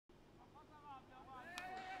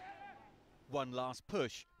One last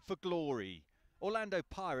push for glory. Orlando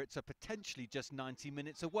Pirates are potentially just 90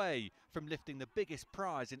 minutes away from lifting the biggest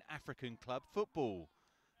prize in African club football.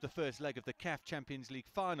 The first leg of the CAF Champions League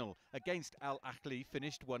final against Ahly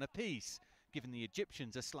finished one apiece, giving the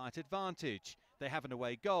Egyptians a slight advantage. They have an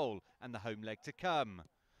away goal and the home leg to come.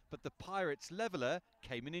 But the Pirates' leveller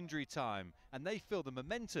came in injury time, and they feel the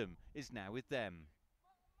momentum is now with them.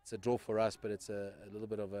 It's a draw for us, but it's a little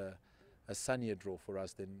bit of a sunnier draw for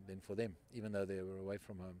us than for them, even though they were away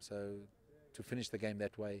from home. So to finish the game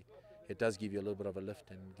that way, it does give you a little bit of a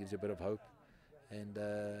lift and gives you a bit of hope. And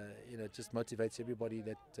it just motivates everybody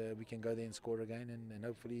that we can go there and score again and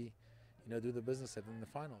hopefully do the business in the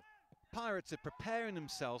final. Pirates are preparing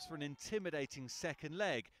themselves for an intimidating second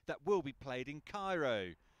leg that will be played in Cairo.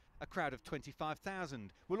 A crowd of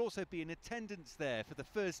 25,000 will also be in attendance there for the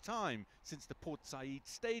first time since the Port Said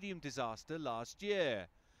Stadium disaster last year.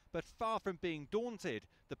 But far from being daunted,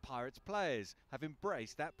 the Pirates players have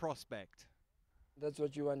embraced that prospect. That's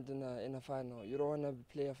what you want in a final. You don't want to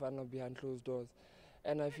play a final behind closed doors.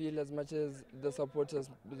 And I feel as much as the supporters,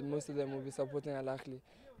 most of them will be supporting Ahly,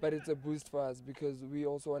 but it's a boost for us because we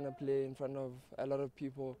also want to play in front of a lot of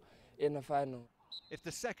people in a final. If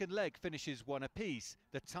the second leg finishes one apiece,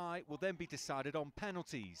 the tie will then be decided on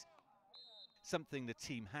penalties, something the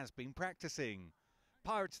team has been practicing.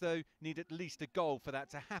 Pirates, though, need at least a goal for that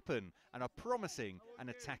to happen and are promising an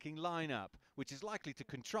attacking lineup, which is likely to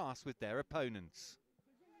contrast with their opponents.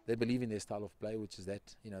 They believe in their style of play, which is that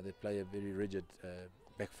they play a very rigid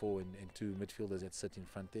back four and two midfielders that sit in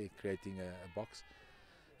front there, creating a box.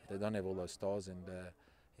 They don't have all those stars and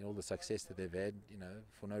all the success that they've had,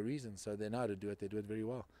 for no reason. So they know how to do it. They do it very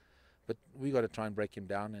well. But we got to try and break him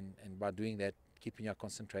down, and by doing that, keeping our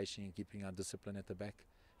concentration and keeping our discipline at the back,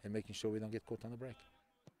 and making sure we don't get caught on the break.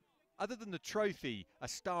 Other than the trophy, a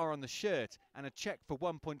star on the shirt and a cheque for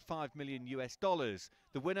 $1.5 million,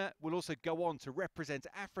 the winner will also go on to represent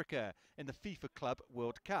Africa in the FIFA Club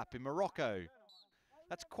World Cup in Morocco.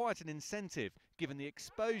 That's quite an incentive given the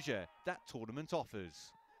exposure that tournament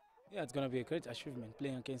offers. Yeah, it's going to be a great achievement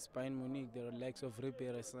playing against Bayern Munich. There are likes of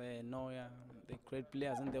Ribéry, Neuer, the great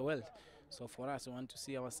players in the world. So for us, we want to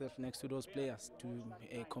see ourselves next to those players, to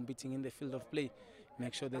competing in the field of play,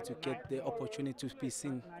 make sure that we get the opportunity to be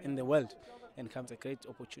seen in the world, and comes a great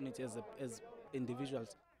opportunity as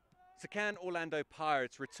individuals. So can Orlando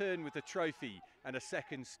Pirates return with the trophy and a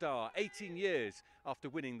second star 18 years after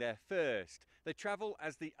winning their first? They travel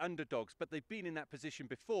as the underdogs, but they've been in that position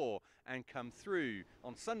before and come through.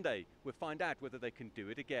 On Sunday, we'll find out whether they can do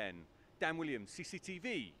it again. Dan Williams,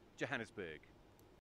 CCTV, Johannesburg.